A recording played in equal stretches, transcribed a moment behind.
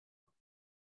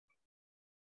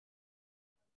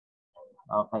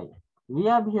Okay. We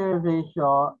have here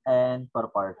ratio and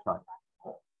proportion.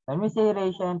 When we say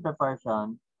ratio and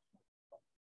proportion,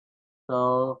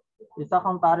 so it's a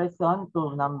comparison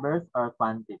to numbers or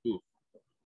quantities.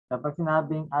 Kapag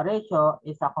sinabing a ratio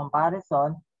is a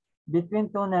comparison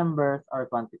between two numbers or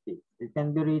quantities. It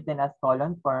can be written as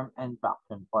column form and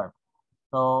fraction form.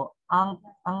 So, ang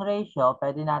ratio,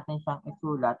 pwede natin siyang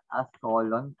isulat as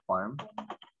column form,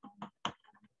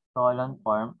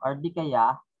 or di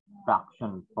kaya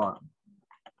fraction form.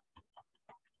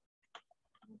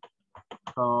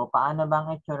 So, paano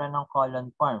bang itsura ng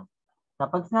column form?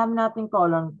 Kapag sinabi natin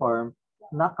column form,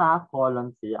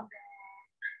 naka-column siya.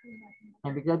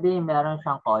 Ibig sabihin, meron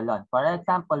siyang column. For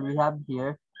example, we have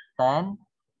here 10.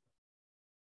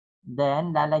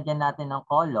 Then, lalagyan natin ng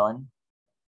column,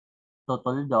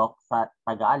 tutuldok sa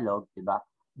Tagalog, di ba?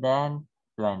 Then,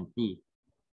 20.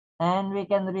 And we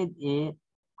can read it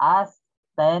as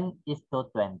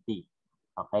 10:20.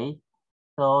 Okay?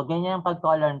 So, ganyan yung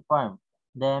pag-column form.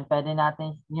 Then, pwede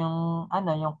natin yung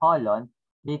column,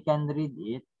 we can read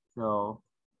it. So,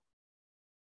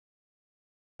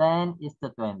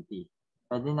 10:20.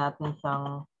 Pwede natin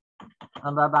siyang,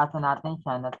 mababasa natin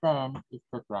siya na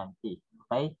 10:20.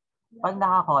 Okay? Pag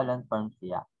naka-column form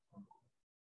siya.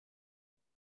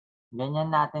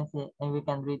 Ganyan natin and we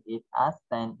can read it as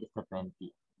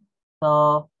 10:20.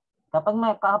 So, kapag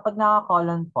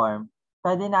naka-column form,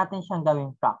 pwede natin siyang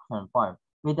gawing fraction form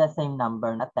with the same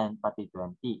number na 10 pati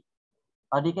 20.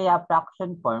 O di kaya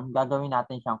fraction form, gagawin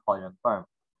natin siyang column form.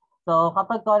 So,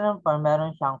 kapag column form,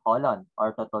 meron siyang colon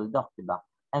or tutuldok, di ba?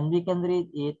 And we can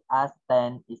read it as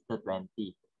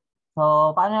 10:20.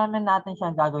 So, paano natin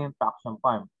siyang gagawin fraction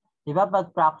form? Di ba,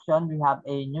 pag fraction, we have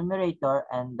a numerator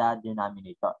and the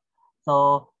denominator.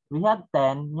 So, we have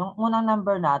 10. Yung unang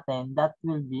number natin, that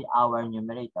will be our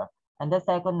numerator. And the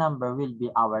second number will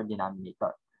be our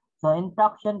denominator. So, in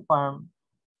fraction form,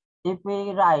 if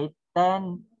we write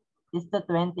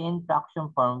 10:20 in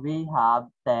fraction form, we have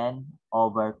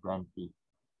 10/20.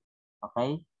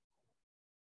 Okay?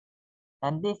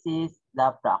 And this is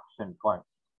the fraction form.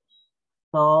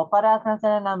 So, para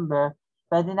sa number,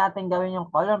 pwede natin gawin yung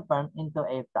column form into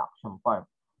a fraction form.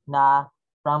 Na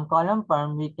from column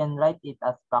form, we can write it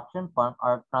as fraction form,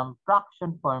 or from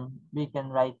fraction form, we can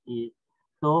write it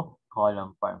to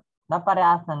column form. Na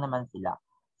parehas lang naman sila.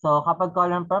 So, kapag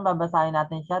column form, babasahin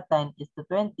natin siya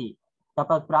 10:20.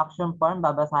 Kapag fraction form,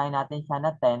 babasahin natin siya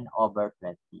na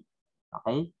 10/20.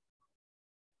 Okay?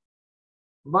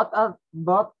 Both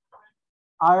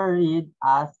are read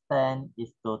as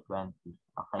 10:20.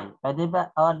 Okay? Pwede ba,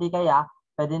 o di kaya,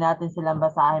 pwede natin silang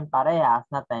basahin parehas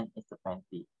na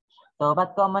 10:20. So,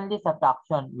 but commonly sa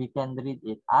fraction, we can read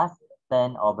it as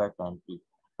 10/20.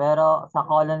 Pero sa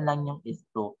column lang yung is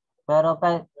 2. Pero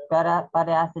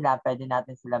parehas sila, pwede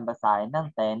natin silang basahin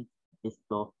ng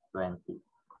 10:20.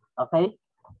 Okay?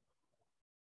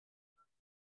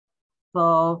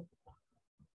 So,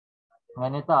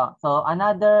 ganito. So,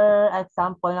 another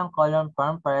example ng column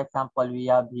form, for example, we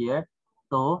have here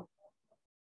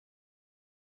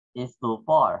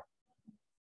 2:4.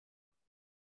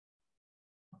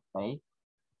 Okay?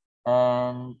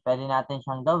 And pwede natin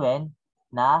siyang gawin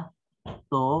na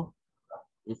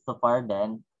 2:4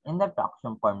 din in the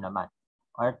fraction form naman,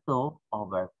 or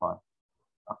 2/4.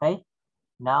 Okay?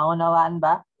 Naunawaan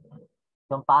ba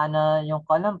kung paano yung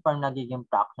column form nagiging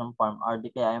fraction form, or di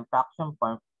kaya yung fraction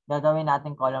form gagawin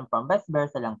natin column form, vice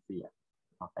versa lang siya.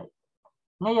 Okay.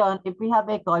 Ngayon, if we have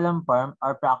a column form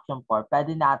or fraction form,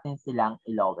 pwede natin silang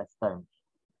i-lowest term.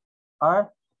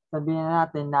 Or sabihin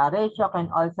natin na ratio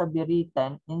can also be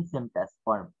written in simplest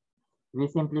form. We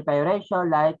simplify ratio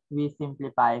like we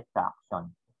simplify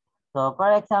fraction. So, for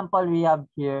example, we have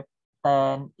here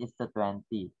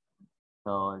 10:20.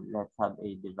 So, let's have a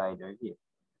divider here.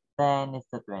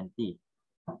 10:20.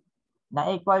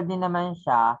 Na-equal din naman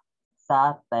siya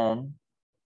sa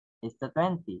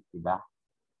 10:20, diba?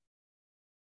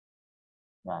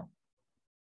 Yan.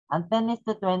 Ang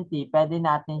 10:20, pwede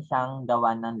natin siyang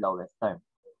gawan ng lowest term.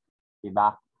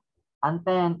 Diba? Ang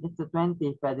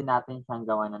 10:20, pwede natin siyang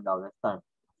gawan ng lowest term.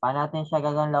 Paano natin siya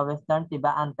gagawin lowest term?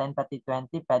 Diba? Ang 10 pati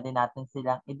 20, pwede natin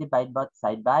silang i-divide both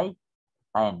side by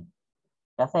 10.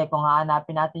 Kasi kung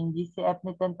hahanapin natin yung GCF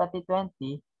ni 10 pati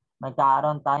 20,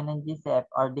 magkakaroon tayo ng GCF,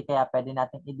 or di kaya pwede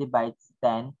natin i-divide si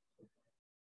 10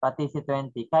 pati si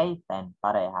 20 kay 10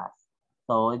 parehas.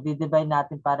 So, i-divide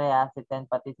natin parehas si 10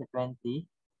 pati si 20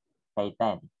 kay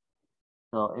 10.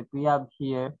 So, if we have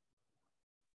here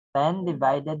 10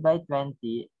 divided by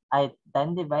 20, ay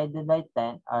 10 divided by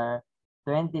 10 or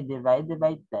 20 divided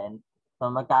by 10, so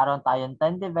magkaroon tayong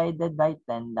 10 divided by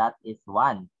 10, that is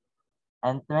 1.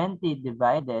 And 20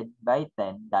 divided by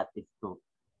 10, that is 2.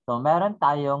 So meron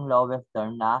tayong lowest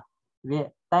term na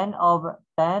 10 over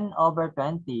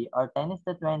 20 or 10 is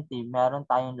to 20, meron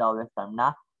tayong lowest term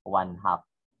na 1/2.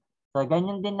 So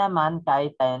ganyan din naman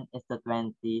kay 10 is to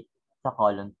 20 sa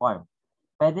column form.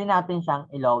 Pwede natin siyang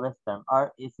i-lowest term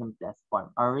or i-simplest form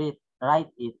or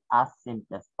write it as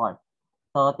simplest form.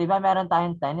 So, diba meron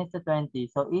tayong 10 is to 20.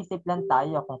 So, isip lang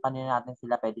tayo kung kanino natin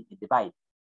sila pwede i-divide.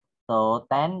 So,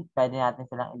 10, pwede natin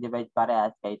silang i-divide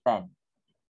parehas kay 10.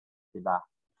 Diba?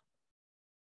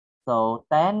 So,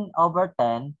 10 over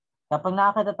 10, kapag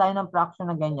nakakita tayo ng fraction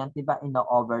na ganyan, diba,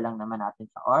 ino-over lang naman natin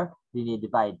siya or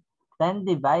dinidivide. 10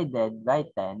 divided by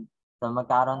 10, so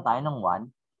magkaroon tayo ng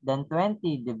 1. Then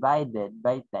 20 divided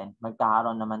by 10,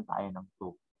 magkakaroon naman tayo ng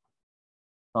 2.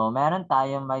 So, meron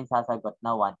tayong may sasagot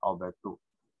na 1 over 2.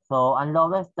 So, ang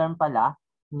lowest term pala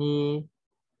ni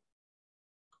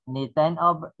 10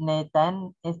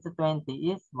 is to 20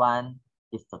 is 1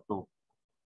 is to 2.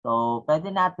 So,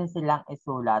 pwede natin silang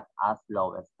isulat as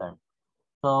lowest term.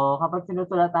 So, kapag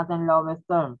sinusulat natin lowest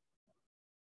term,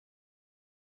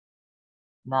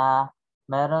 na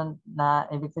meron na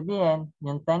ibig sabihin,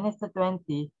 yung 10 is to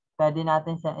 20, pwede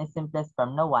natin siyang simplest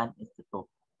form na 1 is to 2.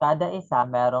 Kada isa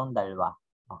merong dalawa.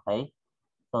 Okay?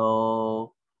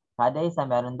 So, kada isa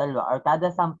merong dalawa or kada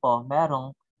 10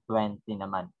 merong 20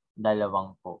 naman.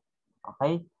 20.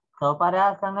 Okay? So,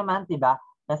 parehas lang naman, diba?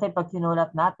 Kasi pag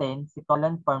sinulat natin si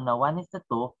column form na 1 is to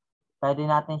 2, pwede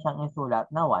natin siyang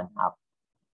isulat na 1/2.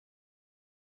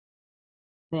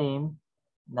 Same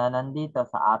na nandito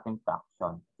sa ating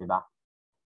fraction, di ba?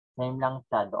 Same lang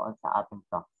siya doon sa ating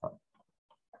fraction.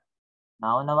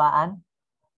 Naunawaan?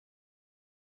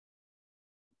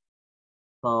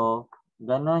 So,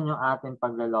 ganun yung ating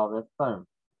paglo-lowest term.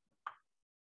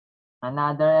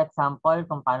 Another example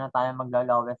kung paano tayo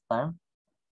maglo-lowest term.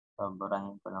 So,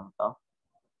 burahin ko lang to.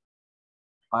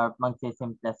 Or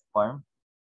magsi-simplest form.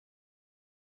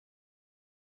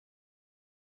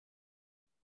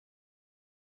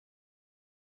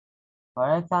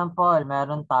 For example,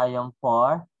 meron tayong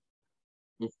 4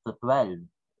 is to 12.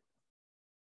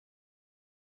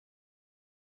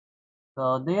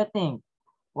 So, do you think,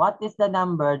 what is the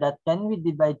number that can we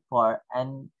divide 4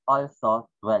 and also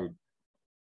 12?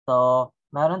 So,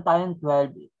 meron tayong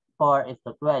 12, 4 is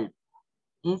to 12.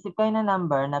 Isip kayo na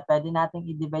number na pwede nating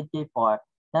i-divide kay 4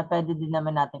 na pwede din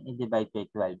naman nating i-divide kay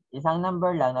 12. Isang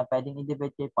number lang na pwedeng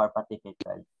i-divide kay 4 pati kay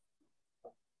 12.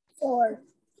 4.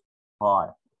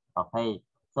 4. Okay.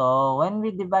 So, when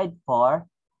we divide 4,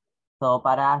 so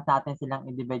parehas natin silang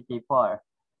i-divide kay 4.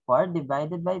 4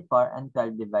 divided by 4 and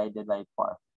 12 divided by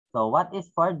 4. So, what is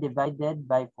 4 divided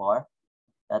by 4?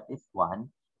 That is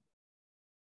 1.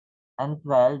 And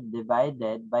 12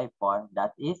 divided by 4,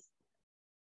 that is,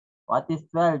 what is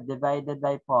 12 divided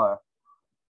by 4?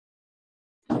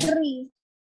 3.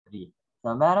 3.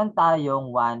 So, meron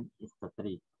tayong 1 is to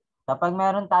 3. Kapag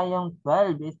meron tayong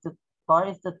 12 is to 4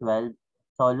 is to 12,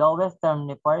 so lowest term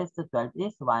ni 4 is to 12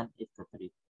 is 1 is to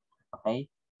 3. Okay?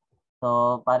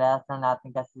 So, parehas lang natin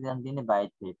kasi yung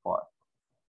dinivide kay 4.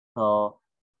 So,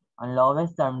 ang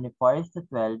lowest term ni 4 is to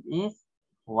 12 is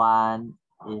 1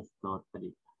 is to 3.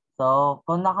 So,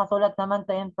 kung nakasulat naman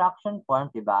tayo in fraction form,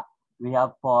 diba? We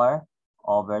have 4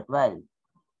 over 12.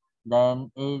 Then,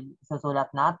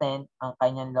 isusulat natin ang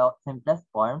kanyang simplest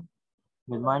form.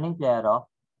 Good morning,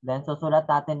 Piero. Then, susulat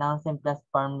natin ang simplest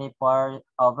form ni 4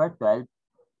 over 12.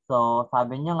 So,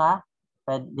 sabi nyo nga,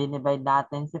 dinivide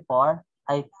natin si 4,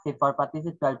 si 4 pati si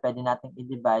 12, pwede natin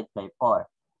i-divide kay 4.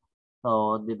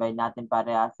 So, divide natin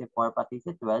parehas si 4 pati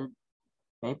si 12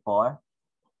 kay 4.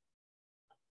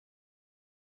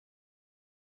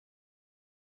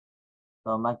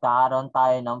 So, magkakaroon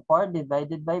tayo ng 4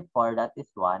 divided by 4, that is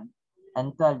 1.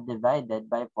 And 12 divided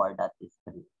by 4, that is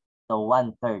 3. So,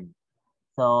 1/3.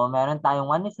 So, meron tayong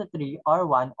 1 is to 3 or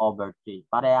 1 over 3.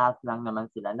 Parehas lang naman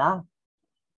sila ng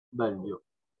value.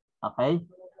 Okay?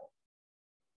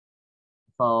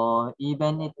 So,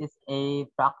 even it is a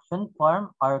fraction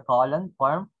form or column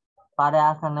form,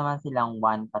 parehas lang naman silang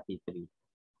 1 pati 3.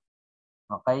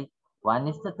 Okay? 1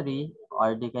 is to 3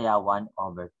 or di kaya 1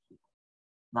 over 3.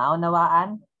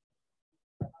 Naunawaan?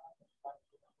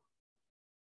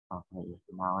 Okay,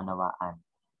 naunawaan.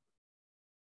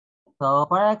 So,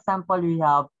 for example, we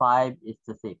have 5 is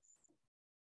to 6.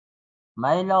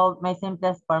 May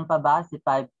simplest form pa ba si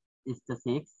 5 is to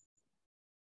 6?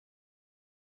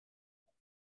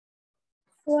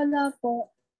 Wala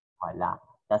po. Wala.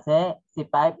 Kasi si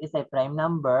 5 is a prime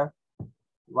number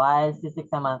while si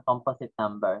 6 naman composite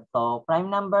number. So,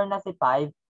 prime number na si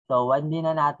 5. So, hindi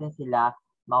na natin sila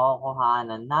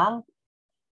makukuhanan ng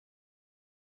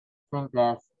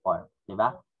simplest form.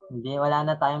 Diba? Hindi, wala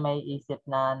na tayong may isip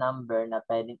na number na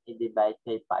pwedeng i-divide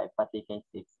kay 5 pati kay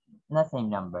 6 na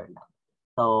same number lang.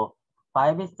 So,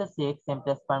 5:6,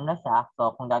 simplest form na siya.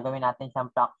 So, kung gagawin natin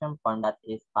siyang fraction form, that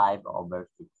is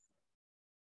 5/6.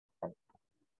 Okay.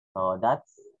 So,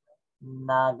 that's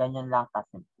na ganyan lang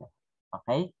kasimple.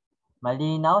 Okay?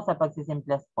 Malinaw sa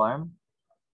pagsisimplest form?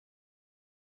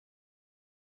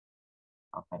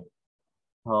 Okay.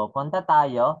 So, punta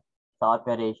tayo sa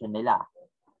operation nila.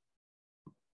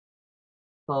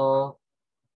 So,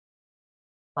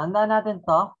 tanda natin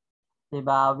to.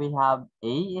 Diba? We have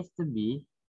A is to B.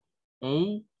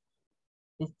 A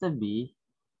is to B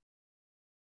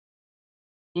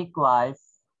equals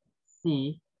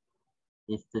C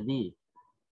is to D.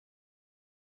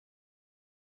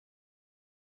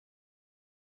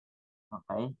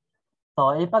 Okay?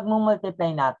 So,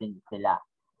 ipag-multiply natin sila.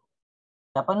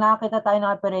 Kapag nakakita tayo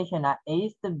ng operation na A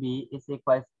is to B is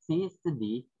equals C is to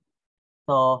D,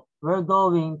 so we're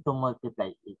going to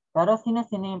multiply it. Pero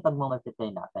sino-sino yung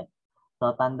pag-multiply natin?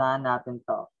 So, tandaan natin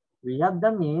to. We have the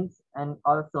means and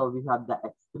also we have the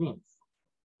extremes.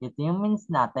 Ito yung means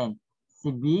natin.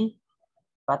 Si B,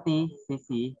 pati si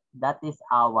C, that is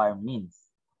our means.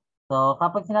 So,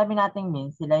 kapag sinabi natin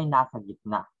means, sila yung nasa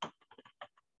gitna.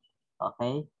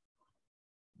 Okay?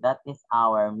 That is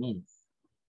our means.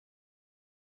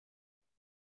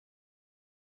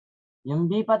 Yung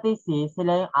B pati C,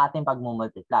 sila yung ating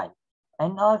pag-multiply.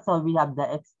 And also, we have the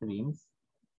extremes.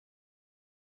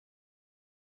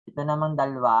 Ito namang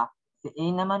dalawa. Si A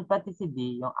naman pati si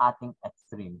D, yung ating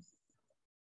extremes.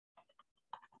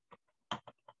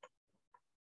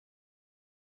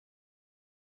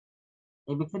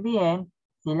 Ibig sabihin,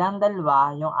 silang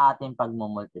dalawa yung ating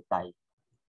pag-multiply.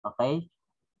 Okay?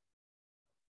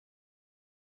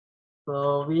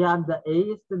 So, we have the A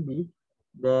is to B.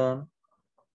 Then,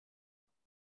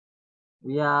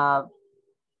 we have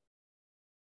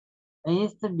A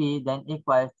is to B, then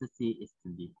equals to C is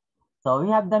to D. So,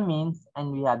 we have the means and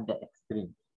we have the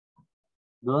extremes.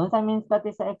 Doon sa means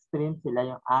pati sa extremes, sila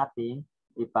yung ating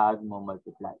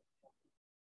ipag-multiply.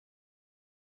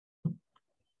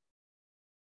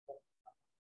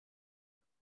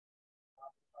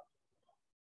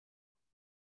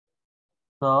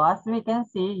 So, as we can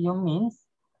see, yung means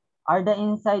are the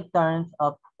inside terms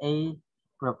of a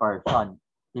proportion.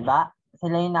 Diba?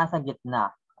 Sila yung nasa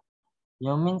gitna.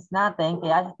 Yung means natin,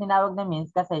 kaya siya tinawag na means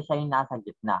kasi siya yung nasa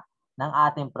gitna ng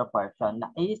ating proportion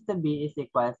na A is to B is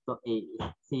equals to A is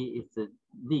C is to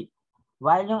D.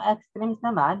 While yung extremes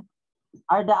naman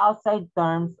are the outside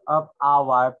terms of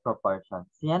our proportions.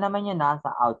 Yan naman yung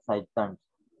nasa outside terms.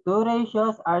 Two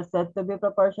ratios are said to be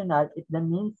proportional if the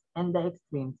means and the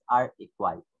extremes are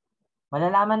equal.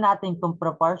 Malalaman natin kung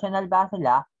proportional ba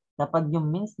sila kapag yung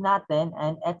means natin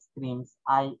and extremes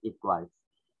ay equal.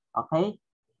 Okay?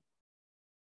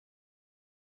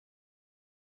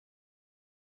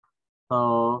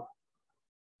 So,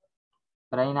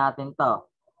 try natin to.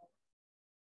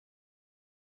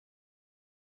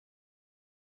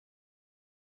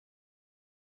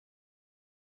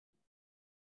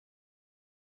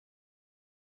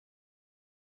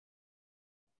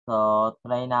 So,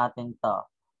 try natin to.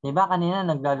 Diba kanina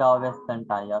naglo-lowest term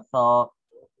tayo? So,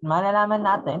 malalaman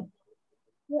natin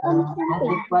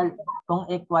kung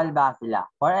equal ba sila.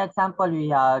 For example, we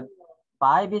have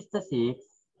 5 is to 6.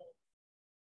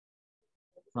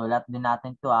 Sulat din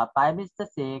natin to 5 is to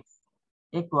 6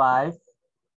 equals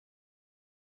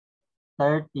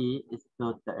 30 is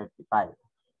to 35.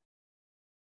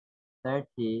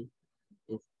 30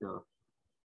 is to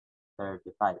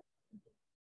 35.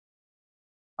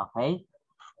 Okay?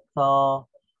 So,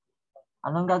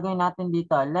 anong gagawin natin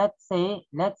dito? Let's see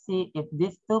if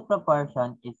these two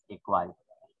proportion is equal.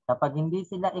 Kapag hindi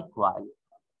sila equal,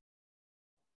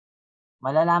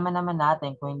 malalaman naman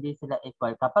natin kung hindi sila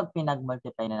equal kapag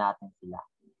pinag-multiply na natin sila.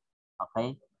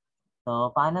 Okay? So,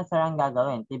 paano sir ang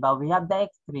gagawin? Diba, we have the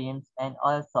extremes and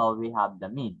also we have the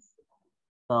means.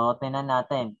 So, tinan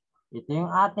natin. Ito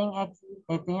yung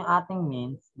ating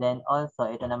means, then also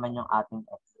ito naman yung ating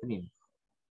extremes.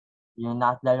 Yung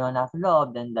dalawa nasa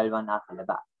loob, then dalawa nasa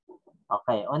labas.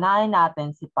 Okay, unahin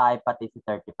natin si 5 pati si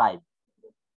 35.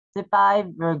 Si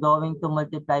 5, we're going to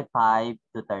multiply 5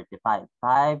 to 35.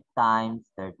 5 times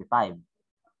 35.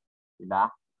 Diba?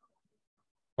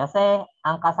 Kasi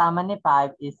ang kasama ni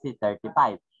 5 is si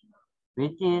 35,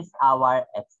 which is our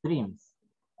extremes.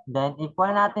 Then,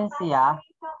 equal natin siya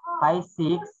kay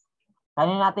 6.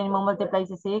 Kanino natin multiply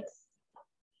si 6?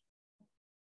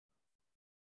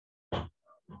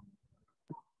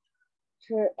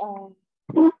 Sure.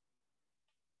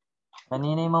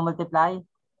 Kanino yung multiply?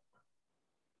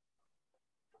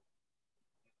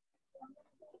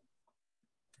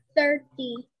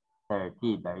 30.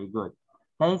 30. Very good.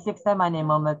 Kay 6 naman,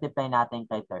 i-multiply natin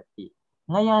kay 30.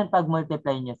 Ngayon, pag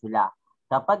multiply nyo sila,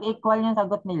 kapag equal yung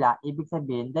sagot nila, ibig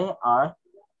sabihin, they are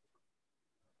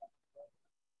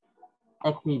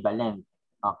equivalent.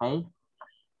 Okay?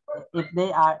 If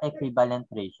they are equivalent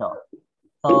ratio.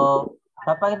 So,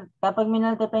 kapag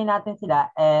minultiply natin sila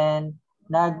and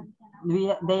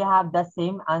they have the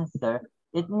same answer,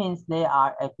 it means they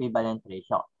are equivalent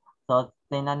ratio. So,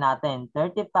 tingnan natin,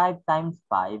 35 times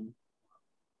 5.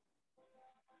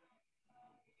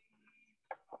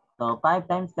 So, 5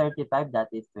 times 35,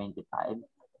 that is 25.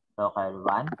 So, carry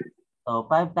 1. So,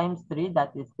 5 times 3,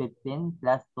 that is 15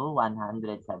 plus 2,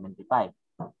 175.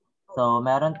 So,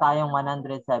 meron tayong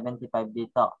 175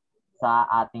 dito sa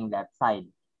ating left side.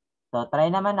 So, try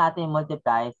naman natin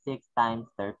multiply 6 times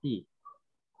 30.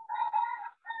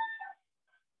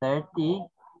 30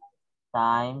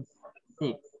 times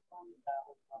 6.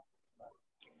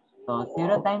 So,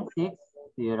 0 times 6,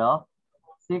 0.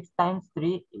 6 times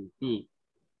 3, 80.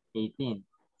 18.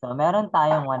 So, meron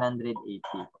tayong 180.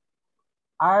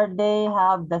 Are they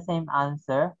have the same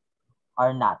answer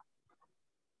or not?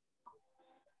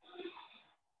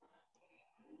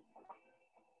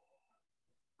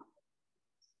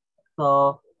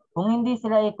 So, kung hindi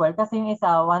sila equal, kasi yung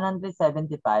isa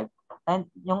 175 and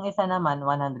yung isa naman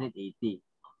 180.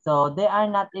 So, they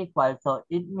are not equal. So,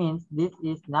 it means this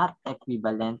is not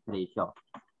equivalent ratio.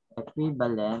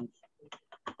 Equivalent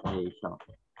ratio.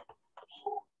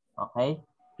 Okay?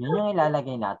 Yun yung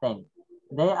ilalagay natin.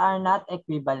 They are not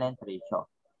equivalent ratio.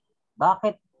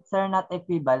 Bakit, sir, not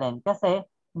equivalent? Kasi,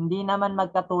 hindi naman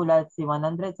magkatulad si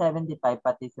 175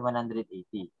 pati si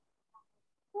 180.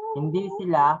 Hindi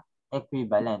sila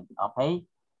equivalent. Okay?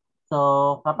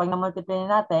 So, kapag na-multiply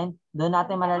natin, doon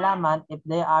natin malalaman if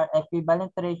they are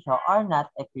equivalent ratio or not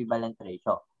equivalent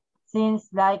ratio. Since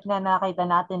like na nakita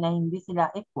natin na hindi sila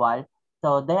equal,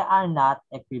 so they are not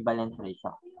equivalent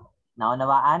ratio.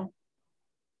 Naunawaan?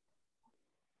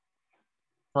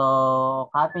 So,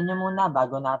 copy nyo muna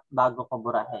bago ko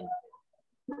burahin.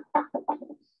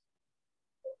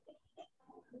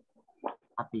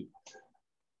 Copy.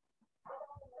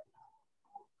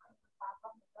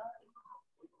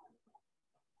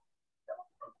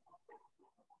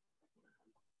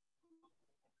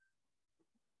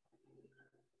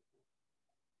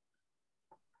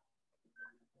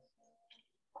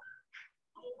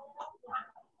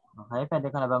 Okay,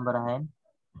 pwede ko na bang burahin?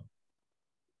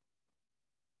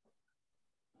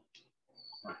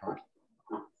 Okay.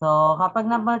 So, kapag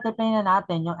na-multiply na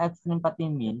natin yung extreme pati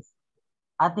means,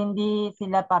 at hindi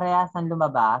sila parehas ang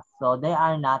lumabas, so they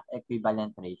are not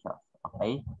equivalent ratios.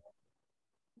 Okay?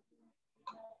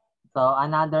 So,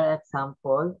 another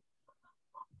example.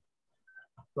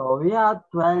 So, we have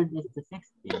 12 is to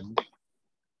 16.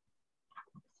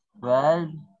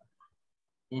 12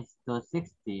 is to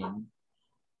 16.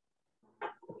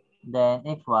 Then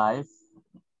equals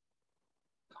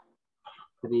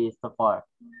 3 is to 4.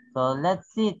 So,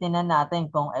 let's see. Tingnan natin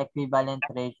kung equivalent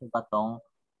ratio pa tong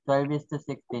 12 is to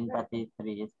 16 pati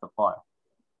 3 is to 4.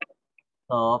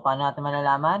 So, paano natin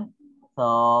malalaman?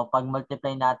 So, pag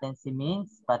multiply natin si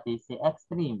means pati si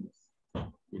extremes.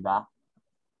 Diba?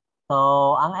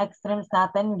 So, ang extremes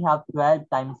natin, we have 12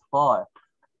 times 4.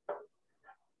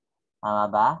 Tama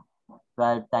ba?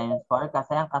 12 times 4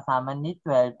 kasi ang kasama ni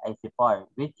 12 ay si 4,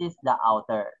 which is the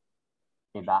outer.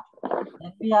 Diba?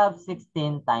 And we have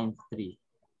 16 times 3.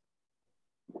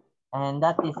 And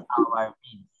that is our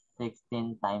means.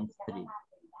 16 times 3.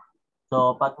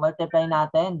 So, pag multiply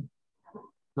natin,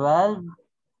 12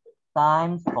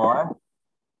 times 4,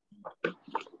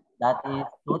 that is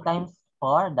 2 times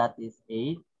 4, that is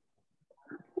 8.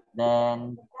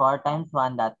 Then 4 times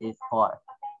 1, that is 4.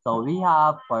 So we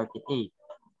have 48.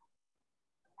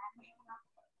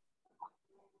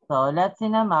 So let's see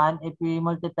naman if we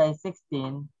multiply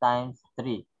 16 times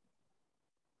 3.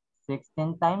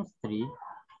 16 times 3.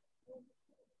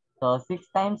 So 6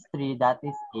 times 3, that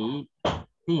is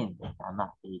 18.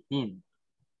 Tama, 18.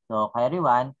 So carry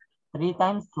 1. 3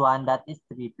 times 1, that is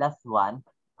 3 plus 1,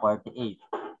 48.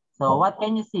 So what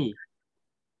can you see?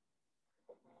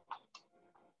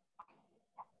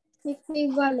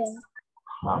 Equivalent.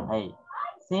 Okay.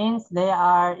 Since they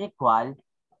are equal,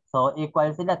 so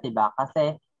equal sila, diba?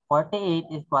 Kasi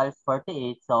 48 equals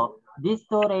 48. So these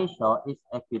two ratio is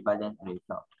equivalent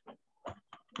ratio.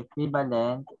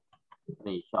 Equivalent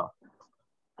ratio.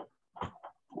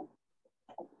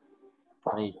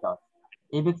 Ratio.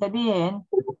 Ibig sabihin,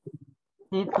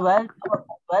 si 12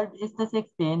 is to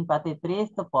 16, pati 3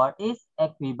 is to 4 is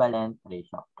equivalent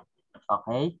ratio.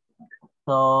 Okay?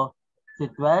 So,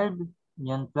 si 12,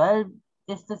 yung 12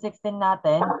 is to 16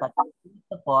 natin, pati 3 is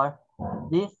to 4,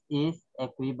 this is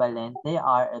equivalent. They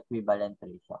are equivalent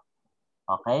ratio.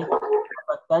 Okay?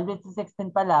 But 12 is to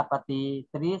 16 pala, pati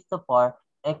 3 is to 4,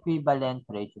 equivalent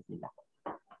ratio sila.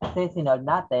 Kasi sinolve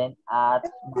natin at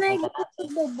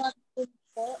nakita natin.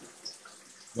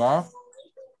 Yes?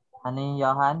 Ano yung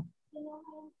Johan?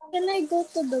 Can I go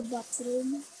to the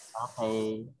bathroom?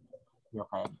 Okay. You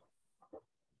can.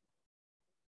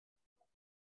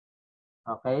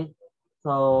 Okay?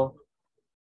 So,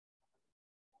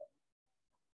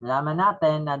 nalaman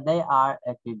natin na they are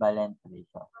equivalent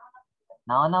ratio.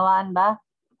 Naunawaan ba?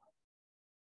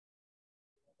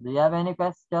 Do you have any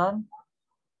question?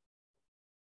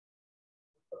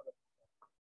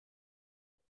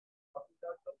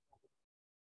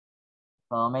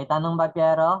 So, may tanong ba,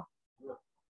 Piero?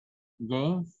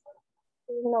 James?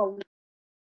 No.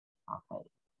 Okay.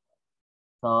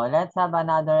 So, let's have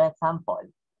another example.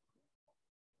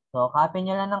 So, copy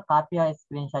nyo lang ng copy o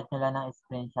screenshot nyo lang ng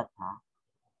screenshot, ha?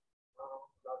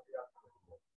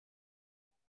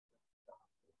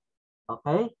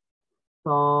 Okay?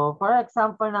 So, for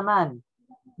example naman,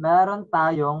 meron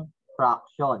tayong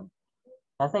fraction.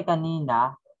 Kasi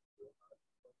kanina,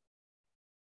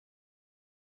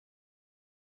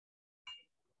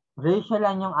 ratio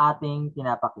lang yung ating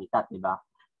pinapakita, di ba?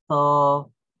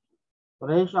 So,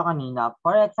 ratio kanina.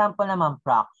 For example naman,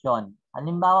 fraction.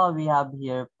 Halimbawa, we have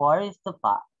here 4 is to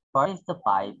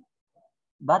 5,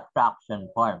 but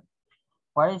fraction form.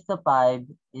 4 is to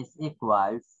 5 is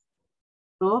equals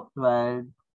to 12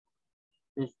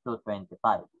 is to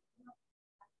 25.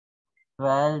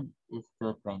 12 is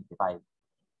to 25.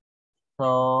 So,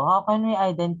 how can we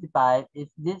identify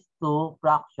if these two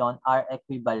fractions are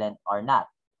equivalent or not?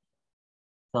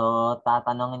 So,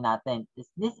 tatanungin natin,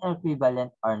 is this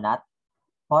equivalent or not?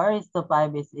 4 is to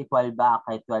 5 is equal ba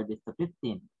kay 12 is to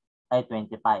 15? Ay,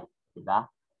 25. Diba?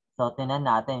 So, tinan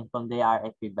natin kung they are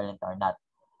equivalent or not.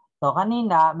 So,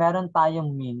 kanina, meron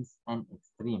tayong means and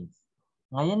extremes.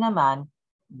 Ngayon naman,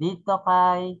 dito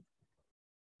kay...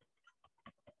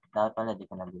 Dapat pala, di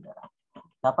ko nabigara.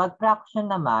 Kapag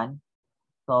fraction naman,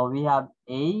 so we have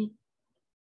A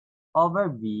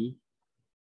over B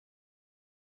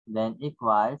then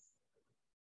equals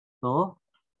to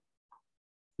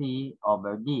C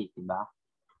over D, diba?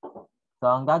 So,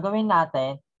 ang gagawin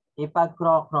natin,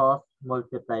 ipag-cross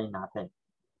multiply natin.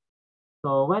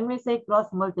 So, when we say cross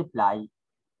multiply,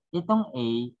 itong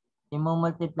A,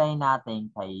 i-multiply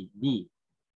natin kay D.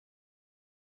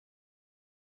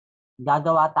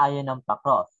 Gagawa tayo ng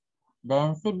pa-cross.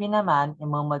 Then, si B naman,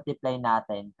 i-multiply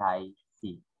natin kay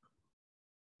C.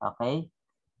 Okay?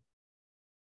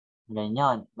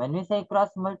 Ganyan. When we say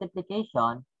cross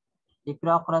multiplication,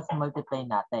 i-cross multiply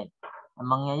natin. Ang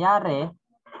mangyayari,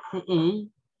 si A,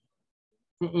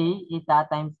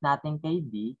 ita-times natin kay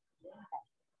B.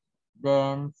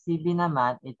 Then, si B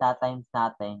naman, ita-times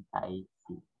natin kay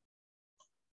C.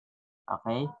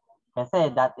 Okay? Kasi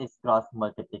that is cross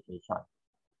multiplication.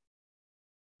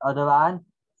 O, diba?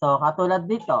 So, katulad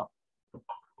dito,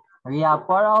 we have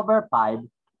 4 over 5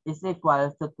 is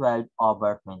equals to 12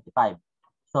 over 25.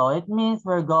 So, it means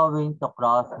we're going to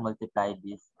cross multiply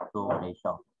these two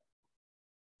ratio.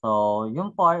 So,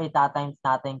 yung 4, ita-times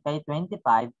natin kay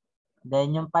 25.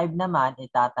 Then, yung 5 naman,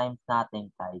 ita-times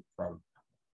natin kay 12.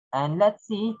 And let's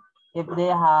see if they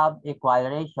have equal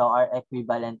ratio or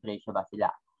equivalent ratio ba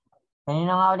sila.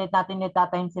 Kanina nga ulit natin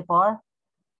ita-times si 4?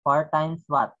 4 times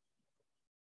what?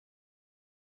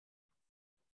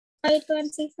 Ay,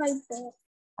 25 po.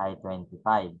 Ay,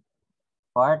 25.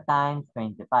 4 times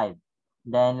 25.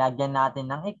 Then, lagyan natin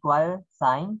ng equal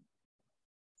sign.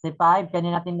 Si 5,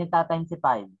 kanina natin ita-times si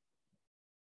 5.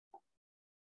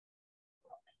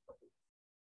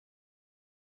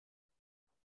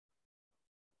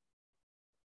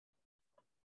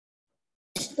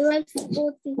 12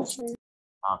 po, teacher.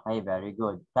 Okay, very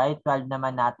good. Kahit 12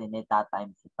 naman natin,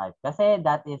 ita-times si 5. Kasi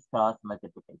that is cross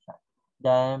multiplication.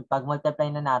 Then, pag multiply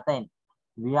na natin,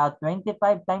 we have 25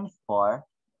 times 4.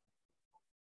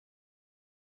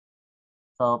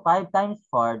 So, 5 times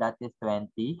 4, that is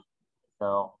 20.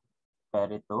 So,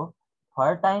 carry 2.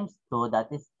 4 times 2,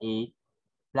 that is 8.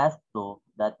 Plus 2,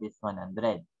 that is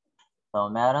 100.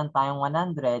 So, meron tayong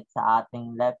 100 sa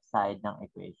ating left side ng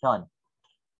equation.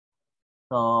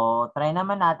 So, try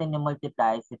naman natin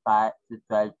i-multiply si 12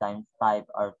 times 5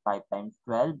 or 5 times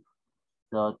 12.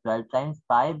 So, 12 times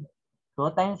 5.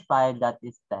 2 times 5, that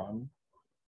is 10.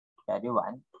 Carry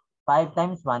 1. 5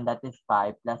 times 1, that is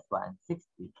 5 plus 1,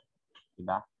 60.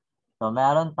 Diba? So,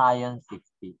 meron tayong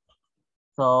 60.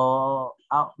 So,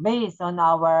 based on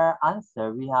our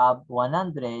answer, we have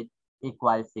 100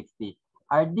 equals 60.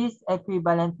 Are these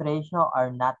equivalent ratio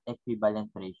or not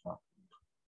equivalent ratio?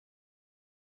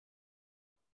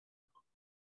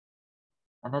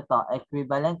 Ano to?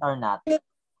 Equivalent or not?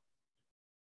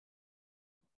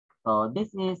 So,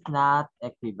 this is not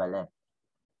equivalent.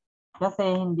 Kasi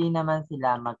hindi naman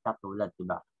sila magkatulad, di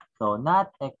ba? So,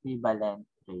 not equivalent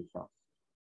ratio.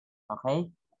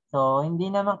 Okay? So, hindi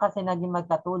naman kasi naging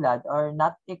magkatulad or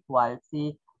not equal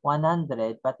si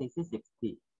 100 pati si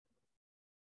 60.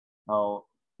 So,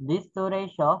 these two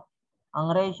ratio,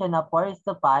 ang ratio na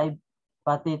 4:5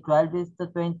 pati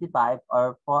 12:25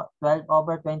 or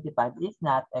 12/25 is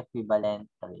not equivalent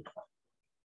ratio.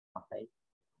 Okay?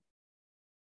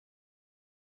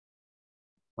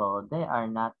 So, they are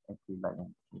not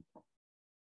equivalent ratio.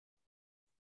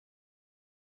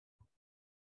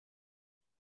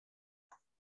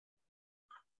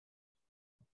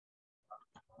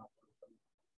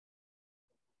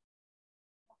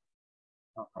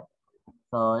 Okay.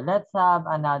 So, let's have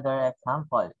another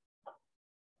example.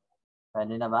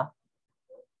 Pwede na ba?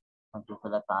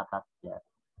 Magsusulat na ata si Piero.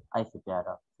 Ay, si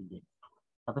Piero. Si James.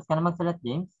 Tapos ka na magsulat,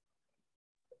 James?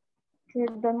 Okay.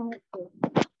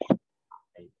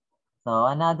 So,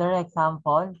 another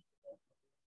example.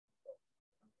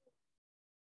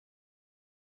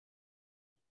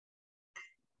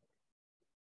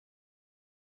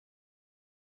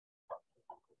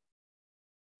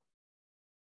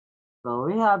 So,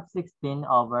 we have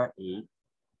 16/8.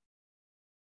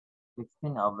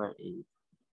 16/8.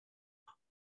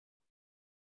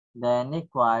 Then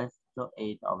equals to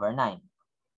 8/9.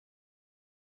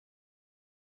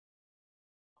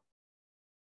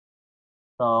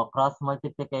 So, cross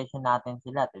multiplication natin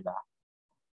sila, diba?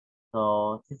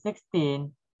 So, si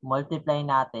 16, multiply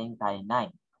natin kay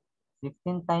 9.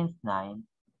 16 times 9.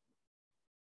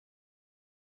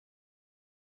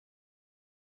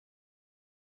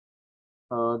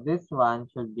 So, this one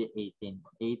should be 18.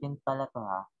 18 pala to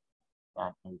ha.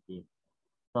 Yan, 18.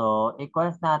 So,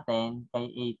 equals natin kay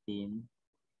 18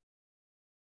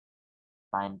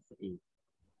 times 8.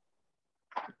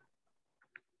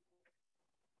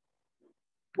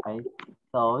 Okay?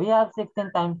 So, we have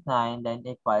 16 times 9 then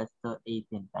equals to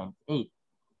 18 times 8.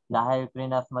 Dahil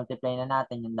cross-multiply na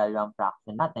natin yung dalawang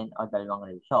fraction natin o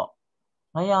dalawang ratio.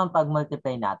 Ngayon,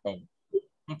 pag-multiply natin,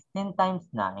 16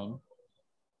 times 9.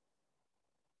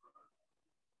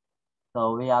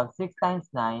 So, we have 6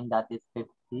 times 9, that is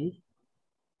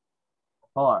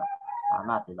 54.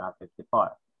 Tama, diba?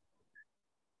 54.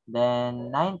 Then,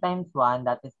 9 times 1,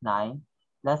 that is 9,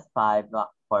 plus 5,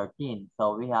 14.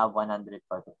 So, we have 144.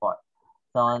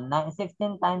 So,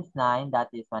 16 times 9, that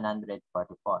is 144.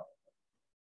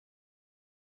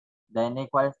 Then,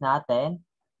 equals natin,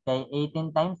 kay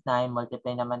 18 times 9,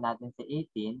 multiply naman natin si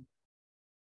 18.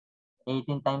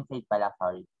 18 times 8 pala,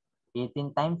 sorry.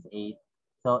 18 times 8.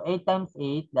 So, 8 times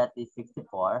 8, that is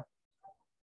 64.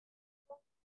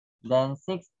 Then,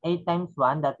 8 times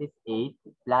 1, that is 8,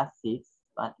 plus 6,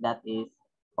 that is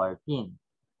 14.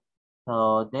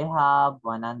 So, they have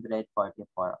 144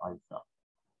 also.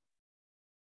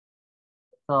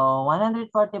 So,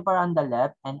 144 on the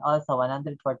left and also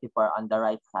 144 on the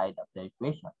right side of the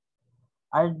equation.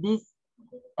 Are these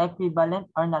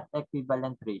equivalent or not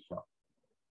equivalent ratio?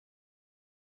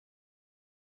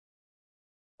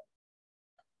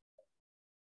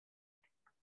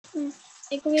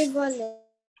 Equivalent.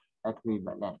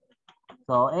 Equivalent.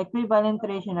 So, equivalent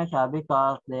ratio na siya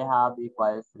because they have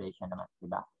equals ratio naman,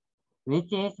 diba?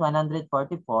 Which is 144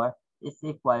 is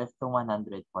equals to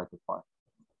 144.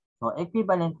 So,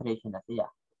 equivalent ratio na siya.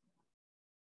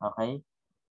 Okay?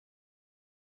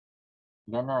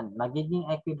 Ganun.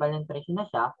 Magiging equivalent ratio na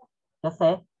siya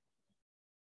kasi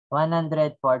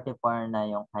 144 na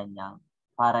yung kanyang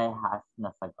parehas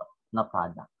na sagot, na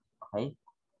product. Okay?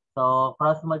 So,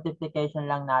 cross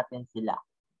multiplication lang natin sila.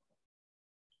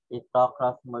 Ito,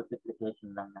 cross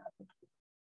multiplication lang natin.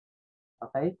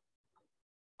 Okay?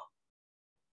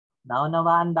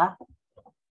 Naunawaan ba?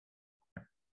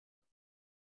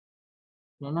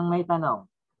 Sinong may tanong?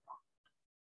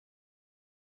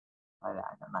 Wala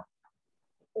naman.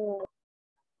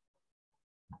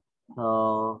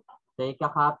 So, take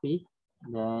a copy.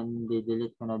 Then,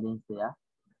 di-delete ko na din siya.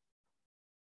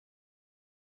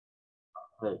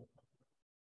 Okay.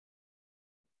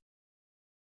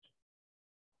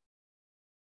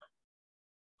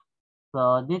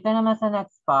 So, dito naman sa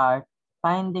next part,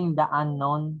 finding the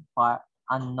unknown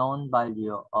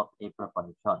value of a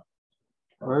proportion.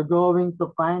 We're going to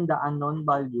find the unknown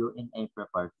value in a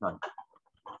proportion.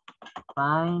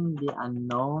 Find the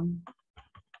unknown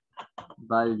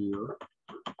value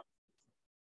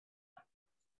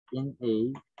in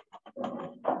a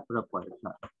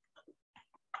proportion.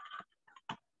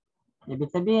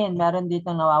 Ibig sabihin, meron dito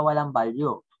nawawalang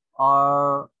value.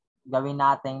 Or gawin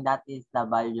natin that is the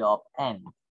value of n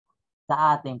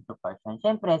sa ating proportion.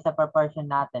 Siyempre, sa proportion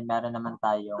natin, meron naman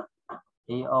tayong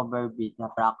a over b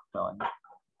sa fraction.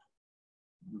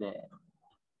 Then,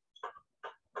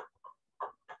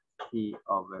 c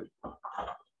over 2.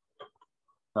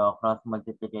 So, cross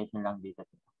multiplication lang dito.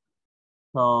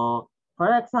 So,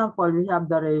 for example, we have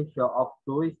the ratio of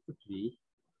 2:3.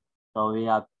 So, we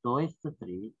have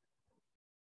 2:3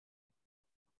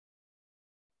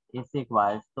 is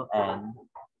equals to n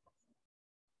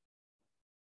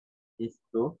is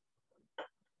to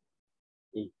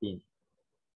 18.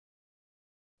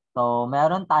 So,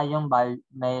 meron tayong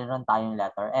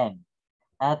letter n.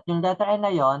 At yung letter n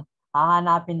na yon,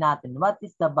 hahanapin natin what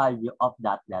is the value of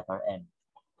that letter n.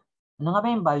 Ano nga ba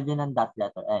yung value ng that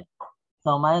letter n?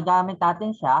 So, magagamit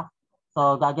natin siya.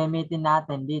 So, gagamitin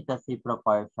natin dito si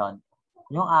proportion,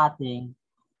 yung ating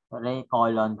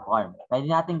column form.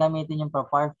 Pwede natin gamitin yung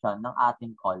proportion ng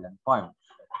ating column form.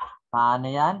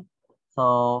 Paano yan?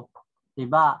 So,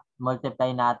 diba,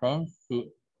 multiply natin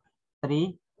si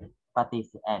 3 pati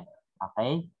si n.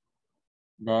 Okay?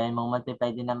 Then,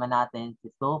 multiply din naman natin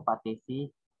si 2 pati si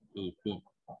 18.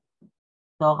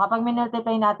 So, kapag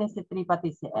minultiply natin si 3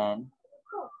 pati si n,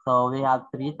 so we have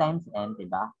 3 times n,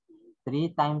 diba?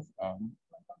 3 times n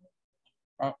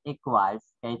equals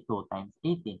kay 2 times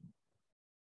 18.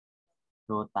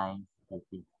 2 times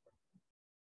 18.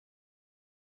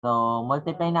 So,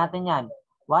 multiply natin yan.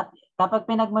 Kapag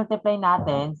pinag-multiply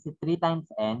natin si 3 times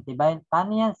n, diba,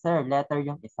 paano yan, sir? Letter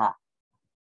yung isa.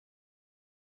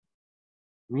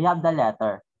 We have the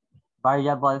letter.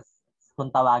 Variables,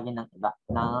 kung tawagin ng iba.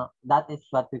 That is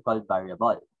what we call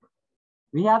variable.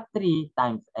 We have 3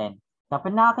 times n.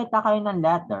 Kapag nakakita kayo ng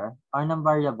letter or ng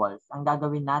variables, ang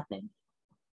gagawin natin,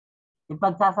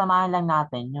 ipagsasamahan lang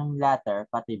natin yung letter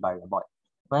pati variable.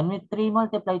 When we 3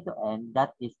 multiply to n,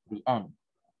 that is 3n.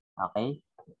 Okay?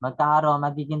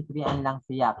 Magiging 3n lang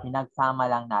siya.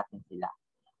 Pinagsama lang natin sila.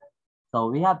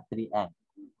 So, we have 3n.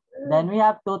 Then, we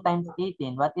have 2 times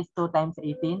 18. What is 2 times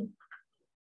 18?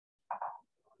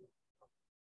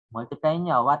 Multiply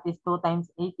nyo. What is 2 times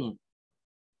 18?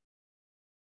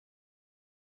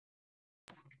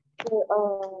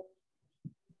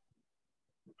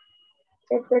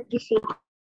 36.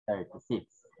 36.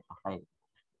 Okay.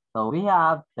 So, we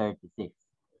have 36.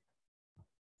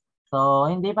 So,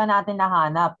 hindi pa natin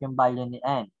nahanap yung value ni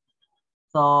n.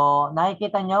 So,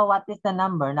 nakikita nyo, what is the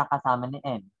number na kasama ni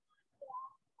n?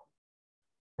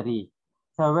 3.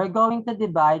 So, we're going to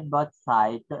divide both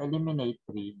sides to eliminate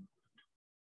 3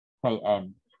 kay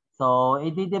n. So,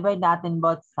 i-divide natin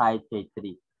both sides kay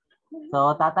 3.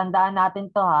 So, tatandaan natin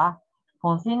to ha.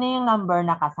 Kung sino yung number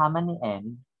na kasama ni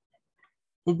n,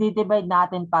 i-divide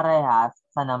natin parehas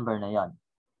sa number na yon.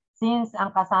 Since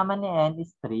ang kasama ni n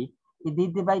is 3,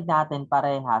 i-divide natin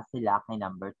parehas sila kay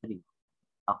number 3.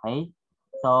 Okay?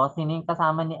 So, sino yung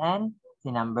kasama ni n?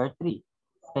 Si number 3.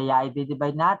 Kaya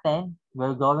i-divide natin,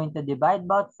 we're going to divide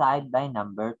both sides by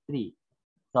number 3.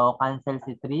 So, cancel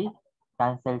si 3,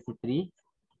 cancel si 3.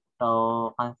 So,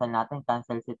 cancel natin,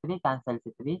 cancel si 3, cancel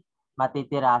si 3.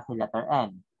 Matitira si letter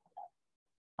n.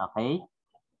 Okay?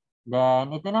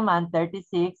 Then, ito naman,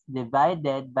 36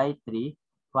 divided by 3.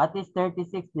 What is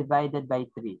 36 divided by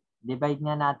 3? Divide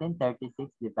nga natin,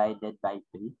 36 divided by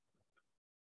 3.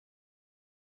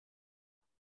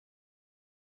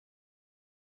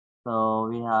 So,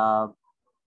 we have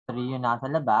 3 yung nasa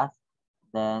labas.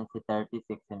 Then, si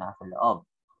 36 yung nasa loob.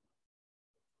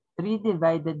 3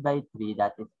 divided by 3,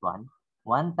 that is 1.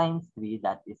 1 times 3,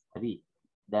 that is 3.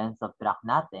 Then, subtract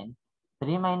natin.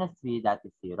 3 minus 3, that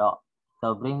is 0.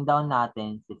 So, bring down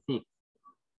natin si 6.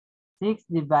 6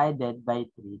 divided by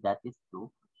 3, that is 2.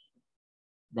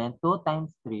 Then, 2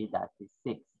 times 3, that is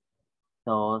 6.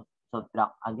 So,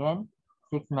 subtract again.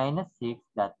 6 minus 6,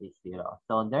 that is 0.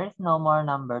 So, there's no more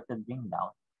number to bring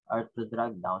down or to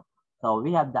drag down. So,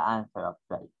 we have the answer of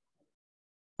 12.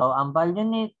 So, ang value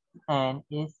ni n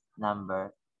is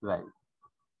number 12.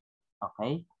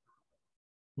 Okay?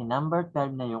 Si number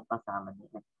 12 na yung kasama ni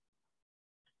n.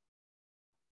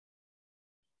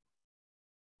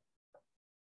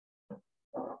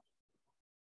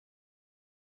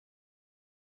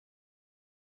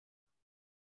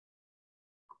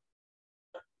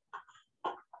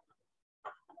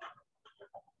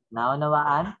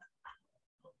 Naunawaan?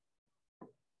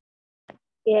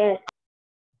 Yes.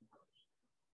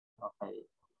 Okay.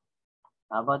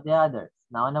 How about the others?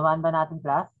 Naunawaan ba natin,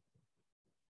 class?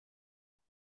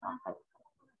 Okay.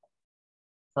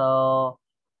 So,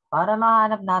 para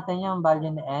mahanap natin yung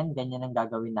value ni n, ganyan ang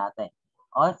gagawin natin.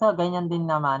 Also, ganyan din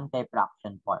naman kay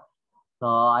fraction form. So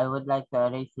I would like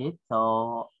to erase it.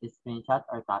 So screenshot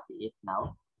or copy it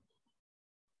now.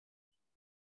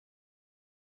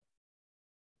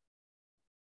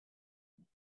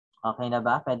 Okay na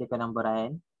ba? Pwede ko nang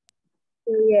burahin?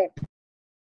 Yes.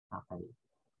 Okay.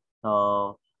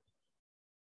 So,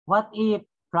 what if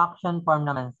fraction form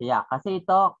naman siya? Kasi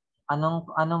ito, anong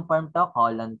form to?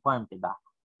 Colon form, diba?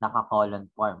 Naka-colon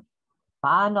form.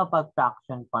 Paano pag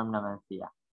fraction form naman siya?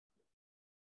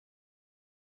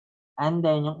 And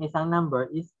then, yung isang number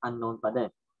is unknown pa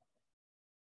din.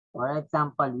 For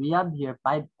example, we have here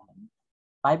 5n.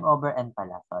 5 over n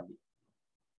pala, sorry.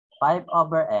 5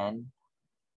 over n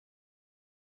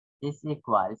is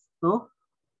equals to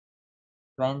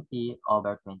 20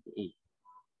 over 28.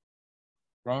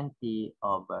 20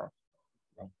 over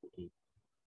 28.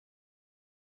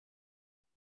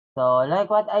 So, like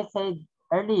what I said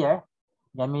earlier,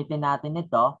 gamitin natin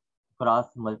ito, cross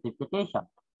multiplication.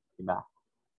 Diba?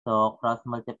 So, cross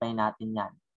multiply natin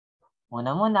yan.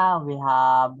 Una-muna, we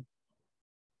have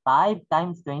 5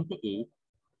 times 28.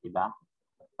 Diba?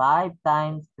 5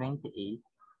 times 28.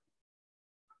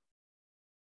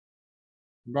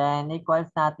 Then, equals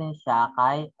natin siya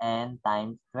kay n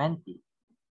times 20.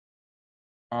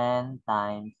 N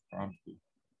times 20.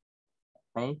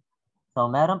 Okay? So,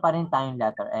 meron pa rin tayong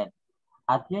letter n.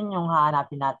 At yun yung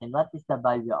hahanapin natin, what is the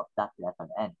value of that letter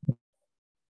n?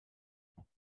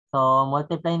 So,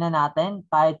 multiply na natin.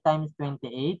 5 times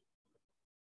 28.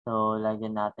 So,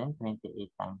 lagyan natin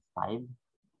 28 times 5.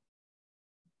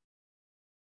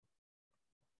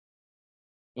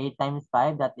 8 times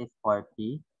 5, that is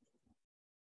 40.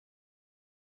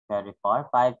 Carry 4.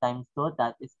 5 times 2,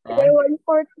 that is 10.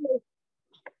 140.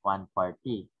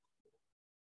 140.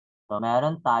 So,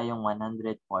 meron tayong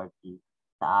 140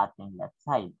 sa ating left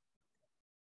side.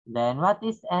 Then, what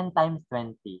is n times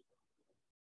 20?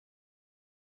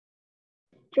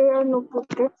 Sir, ano po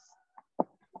ito?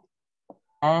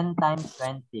 N times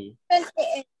 20.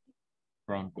 20.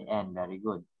 20n. Very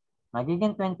good.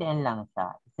 Magiging 20n lang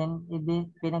siya.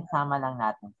 Pinagsama lang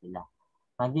natin sila.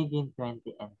 Magiging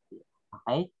 20n siya.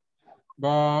 Okay?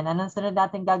 Then, anong sunod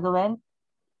natin gagawin?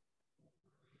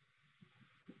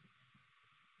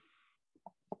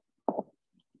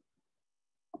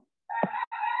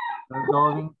 We're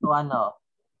going to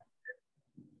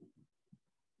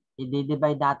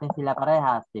i-divide natin sila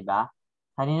parehas, di ba?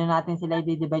 Kanino natin sila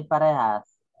i-divide parehas?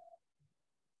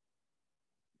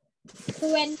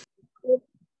 20.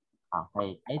 Okay,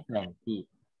 kay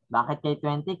 20. Bakit kay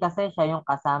 20? Kasi siya yung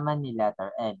kasama ni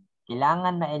letter N.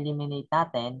 Kailangan ma-eliminate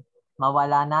natin,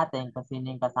 mawala natin kung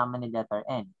sino yung kasama ni letter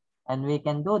N. And we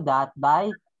can do that by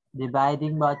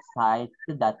dividing both sides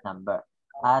to that number.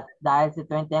 At dahil si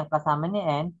 20 ang kasama ni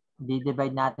N,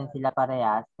 di-divide natin sila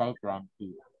parehas kay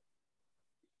 20.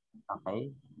 Okay?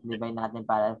 Divide natin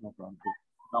parehas na 20.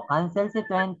 So, cancel si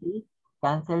 20,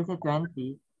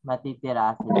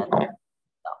 matitira sila.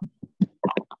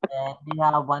 And we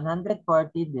have 140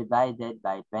 divided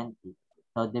by 20.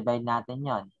 So, divide natin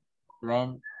yon.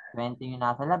 20 yung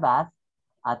nasa labas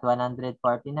at 140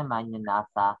 naman yung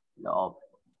nasa loob.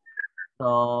 So,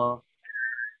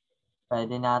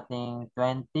 pwede nating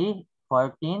 20,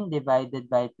 14 divided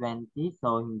by 20.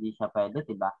 So, hindi siya pwede,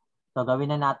 diba? So,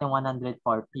 gawin na natin 140.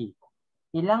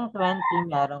 Ilang 20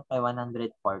 meron kay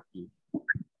 140?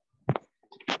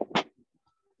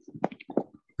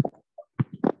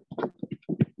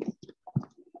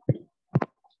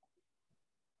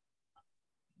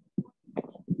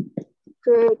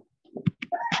 Sir.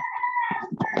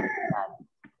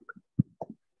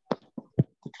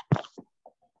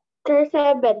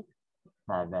 7.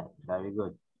 7. Very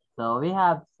good. So, we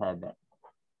have 7.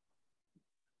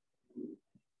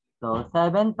 So,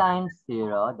 7 times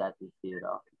 0, that is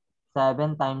 0.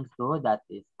 7 times 2, that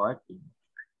is 14.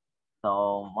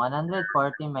 So, 140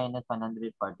 minus 140,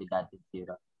 that is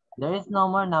 0. There is no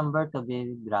more number to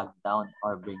be dragged down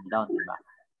or bring down, diba?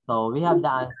 So, we have the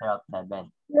answer of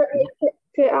 7.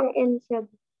 Sir, ang N7.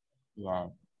 Yes.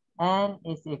 N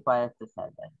is equal to 7.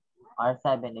 Or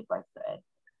 7 equals to N.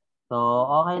 So,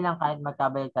 okay lang kahit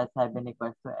magkabaliktad 7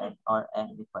 equals to N or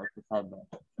N equals to 7.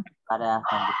 Parehas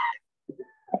ng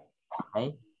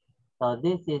okay? So,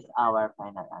 this is our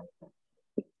final answer.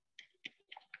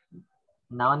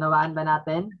 Naunawaan ba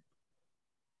natin?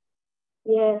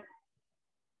 Yes.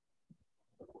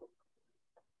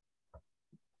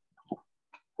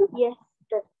 Yes,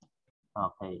 sir.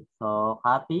 Okay. So,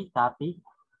 copy.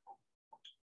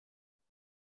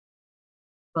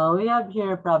 So, we have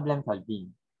here problem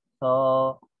solving.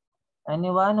 So,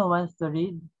 anyone who wants to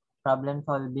read problem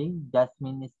solving,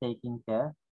 Jasmine is taking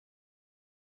care.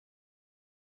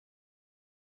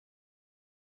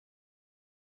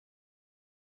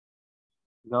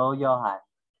 Go, Johan.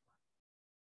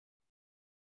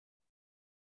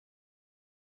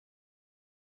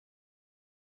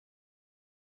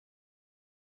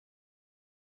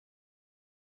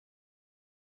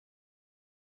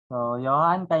 So,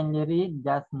 Johan, kindly read.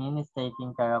 Jasmine is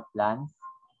taking care of plants.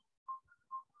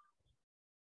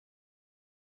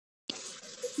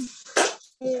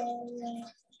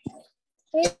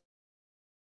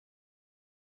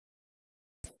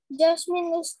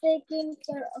 Jasmine is taking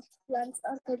care of plants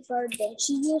at the garden.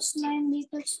 She used 9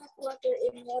 liters of water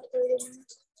in watering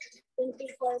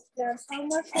 24 plants. How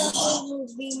much water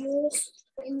will be used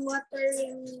in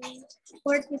watering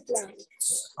 40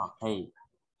 plants? Okay.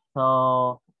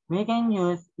 So, we can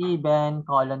use even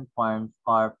column forms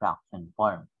or fraction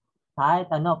form. Kahit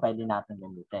ano, pwede natin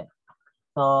gamitin.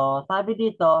 So, sabi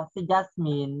dito, si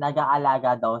Jasmine,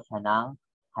 nag-aalaga daw siya ng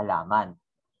halaman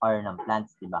or ng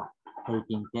plants, di ba?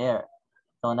 Taking care.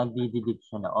 So, nagdidilig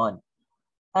siya noon.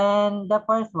 And the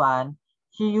first one,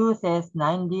 she uses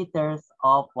 9 liters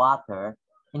of water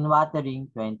in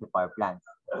watering 24 plants.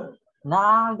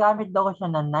 Nakagamit daw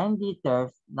siya ng 9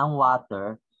 liters ng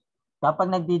water kapag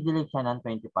nagdidilig siya ng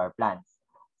 24 plants.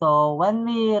 So, when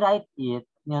we write it,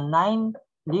 yung 9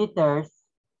 liters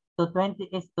to 20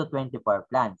 is to 24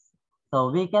 plants.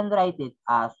 So, we can write it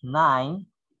as 9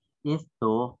 is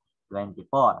to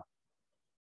 24.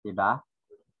 Diba?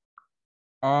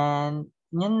 And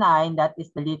yung 9, that is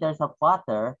the liters of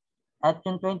water. At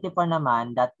yung 24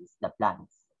 naman, that is the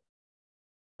plants.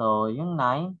 So, yung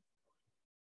 9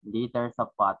 liters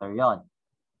of water yon.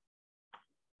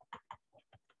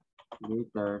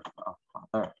 Liters of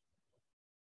water.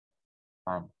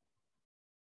 Yan.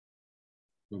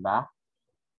 Diba?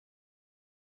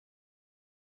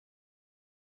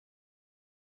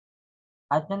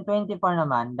 At yung 24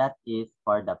 naman, that is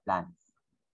for the plants.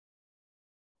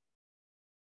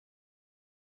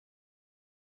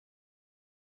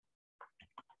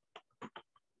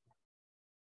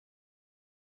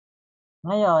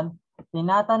 Ngayon,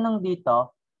 tinatanong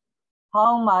dito,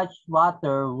 how much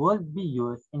water would be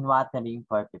used in watering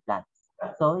 40 plants?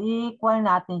 So, i-equal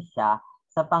natin siya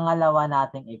sa pangalawa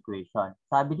nating equation.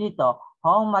 Sabi dito,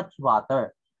 how much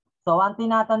water? So, ang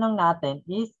tinatanong natin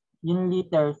is yung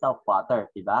liters of water,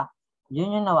 di ba?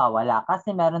 Yun yung nawawala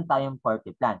kasi meron tayong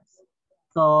 40 plants.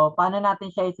 So, paano natin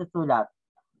siya isusulat?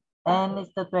 N is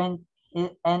to 20,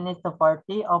 N is to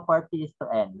 40 o 40 is to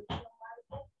N?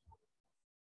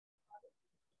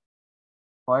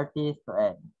 40 is to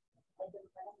N.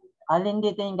 Alin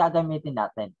dito yung gagamitin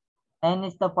natin? N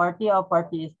is to 40 o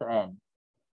 40 is to N?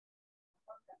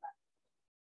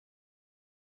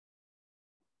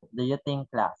 Do you think,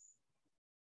 class?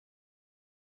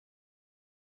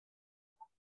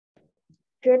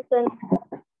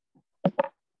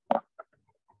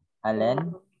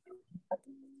 Alin?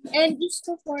 N is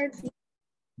to 40.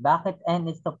 Bakit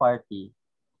N is to 40?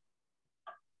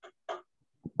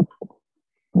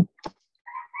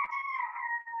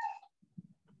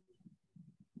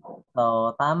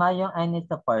 So, tama yung N is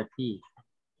to 40.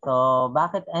 So,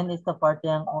 bakit N is to 40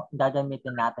 ang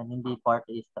gagamitin natin, hindi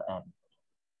 40 is to N?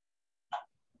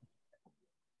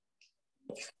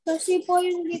 Kasi po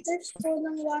yung liters po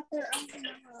ng water ang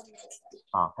hinahamon.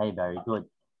 Okay, very good.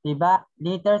 Diba,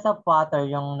 liters of water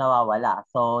yung nawawala.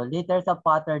 So, liters of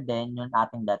water din yung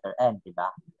ating letter N,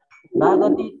 diba?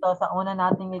 Bago dito, sa una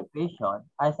nating equation,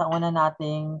 ay sa una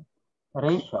nating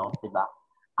ratio, diba?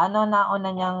 Ano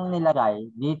nauna niyang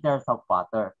nilagay? Liters of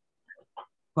water.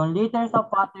 Kung liters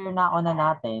of water yung nauna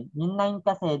natin, yung 9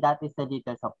 kasi, that is the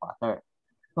liters of water.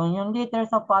 Kung yung liters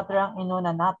of water ang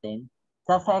inuna natin,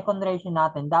 sa second ratio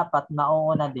natin, dapat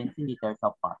mauuna din si liters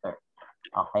of water.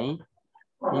 Okay?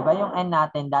 Diba yung N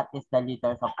natin, that is the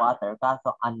liters of water,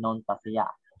 kaso unknown pa siya.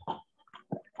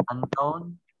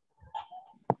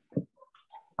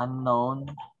 Unknown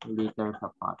liters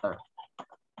of water.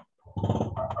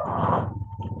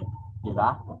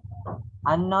 Diba?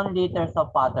 Unknown liters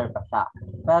of water pa siya.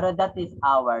 Pero that is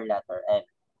our letter N.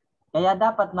 Kaya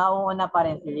dapat mauuna pa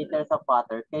rin si liters of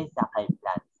water kaysa kay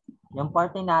plants. Yung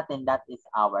 40 natin, that is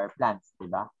our plants,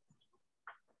 diba?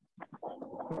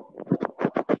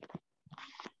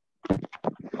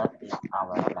 That is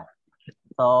our plants.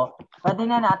 So, pwede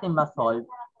na natin ma-solve.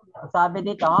 Sabi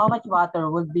dito, how much water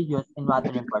would be used in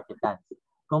watering 40 plants?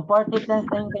 Kung 40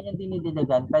 plants na yung kanyang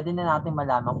dinidiligan, pwede na natin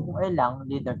malaman kung ilang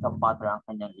liters of water ang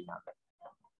kanyang ginamit.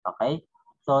 Okay?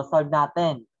 So, solve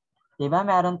natin. Diba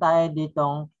meron tayo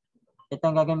ditong,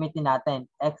 itong gagamitin natin,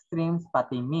 extremes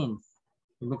pati means.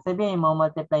 Ibig sabihin,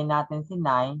 multiply natin si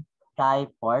 9 kay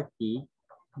 40,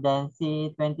 then si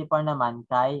 24 naman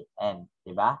kay N.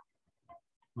 Diba?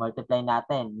 Multiply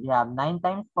natin. We have 9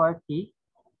 times 40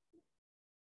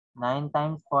 9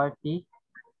 times 40.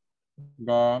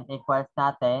 Then, equals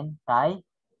natin kay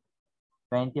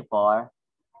 24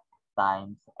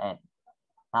 times n.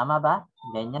 Tama ba?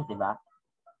 Ganyan, diba?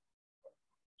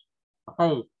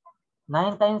 Okay.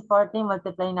 9 times 40,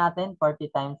 multiply natin. 40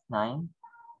 times 9.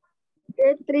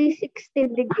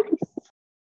 360 degrees.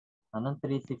 Anong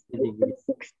 360 degrees?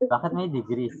 360. Bakit may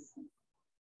degrees?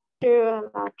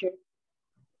 Roger.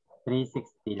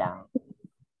 360 lang.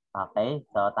 Okay,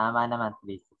 so tama naman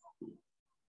 360.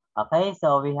 Okay,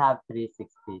 so we have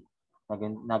 360.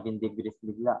 Naging degrees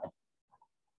bigla.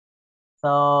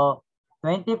 So,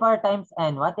 24 times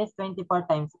n. What is 24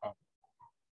 times n?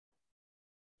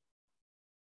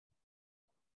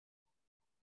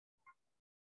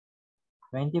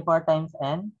 (24 times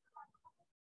n),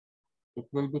 it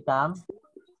will become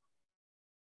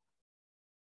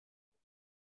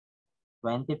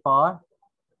 24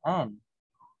 n.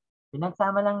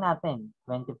 Pinagsama lang natin,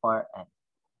 24 n.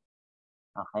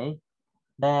 Okay?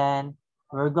 Then,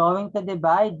 we're going to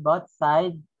divide both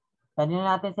sides. Kanino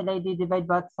natin sila i-divide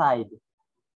both sides?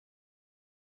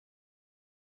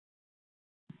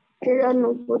 Sir,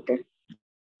 ano po, sir?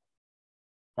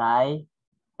 Kay,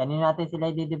 kanino natin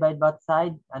sila i-divide both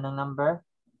sides? Anong number?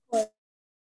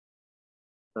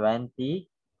 24.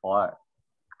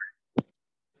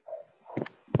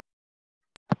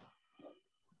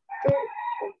 Sir,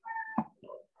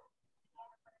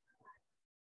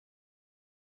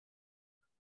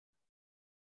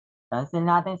 Cancel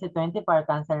natin si 24,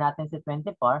 cancel natin si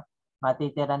 24.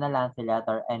 Matitira na lang si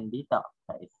letter N dito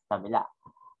sa kabila.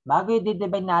 Bago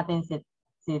i-divide natin si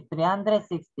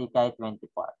 360 kay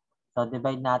 24. So,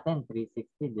 divide natin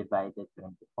 360 divided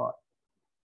 24.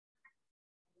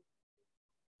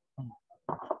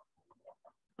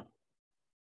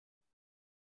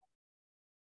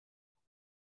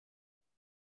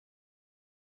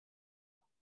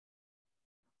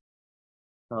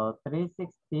 So,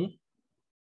 360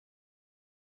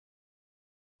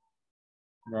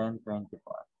 then 24.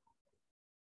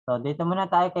 So, dito muna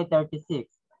tayo kay 36.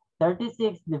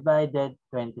 36 divided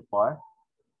 24.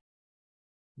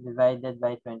 Divided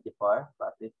by 24.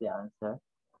 What is the answer?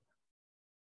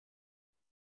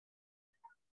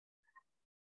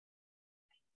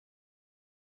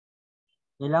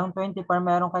 Ilang 24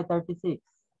 meron kay 36?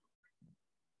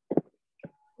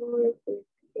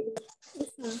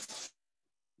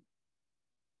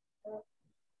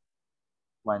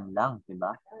 1 lang,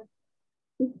 diba?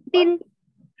 15.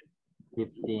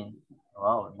 15.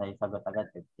 Wow, naisagot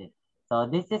agad 15. So,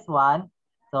 this is 1.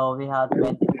 So, we have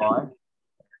 24.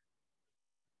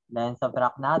 Then,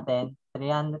 subtract natin.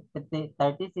 36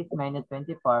 minus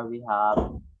 24, we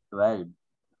have 12.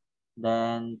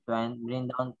 Then, bring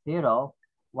down 0.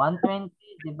 120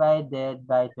 divided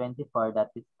by 24, that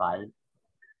is 5.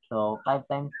 So, 5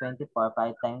 times 24,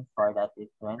 5 times 4, that is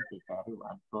 20. Carry 1.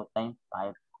 2 times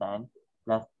 5, 10.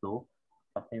 Plus 2.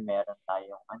 Kasi meron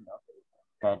tayong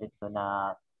carry 2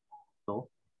 na 2.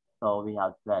 So, we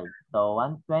have 12. So,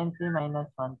 120 minus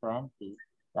 120,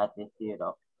 that is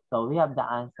 0. So, we have the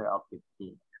answer of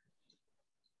 15.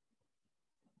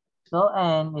 So,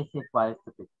 n is equals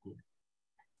to 15.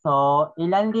 So,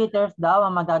 ilan liters daw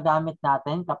ang magagamit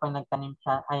natin kapag nagtanim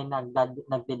siya, ay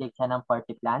nagdilig siya ng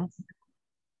 40 plants?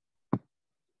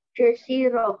 Sir,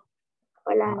 0.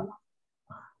 Wala na.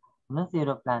 Ano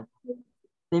 0 plants?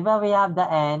 Diba we have the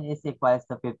n is equals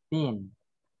to 15?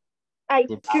 Ay,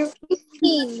 Diba? sir,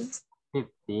 15.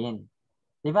 15.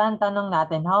 Diba ang tanong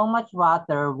natin, how much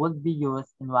water would be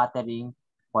used in watering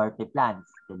 40 plants?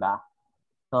 Diba?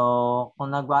 So,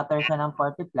 kung nag-water siya ng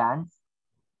 40 plants,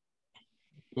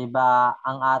 diba,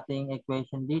 ang ating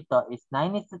equation dito is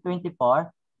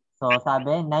 9:24. So,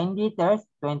 sabi, 9 liters,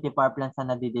 24 plants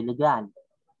na nadidiligan.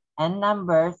 N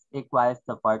numbers equals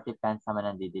to 40 plants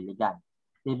naman nadidiligan.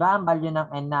 Diba, ang value ng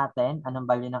N natin, anong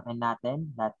value ng N natin?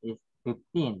 That is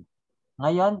 15.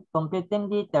 Ngayon, kung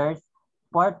 15 liters,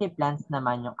 40 plants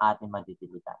naman yung ating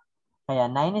madidiligan. Kaya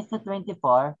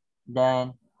 9:24,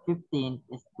 then 15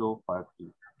 is to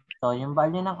 40. So, yung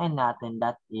value ng N natin,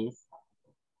 that is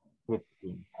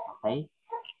 15. Okay?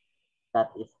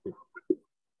 That is 15.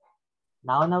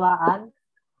 Naunawaan?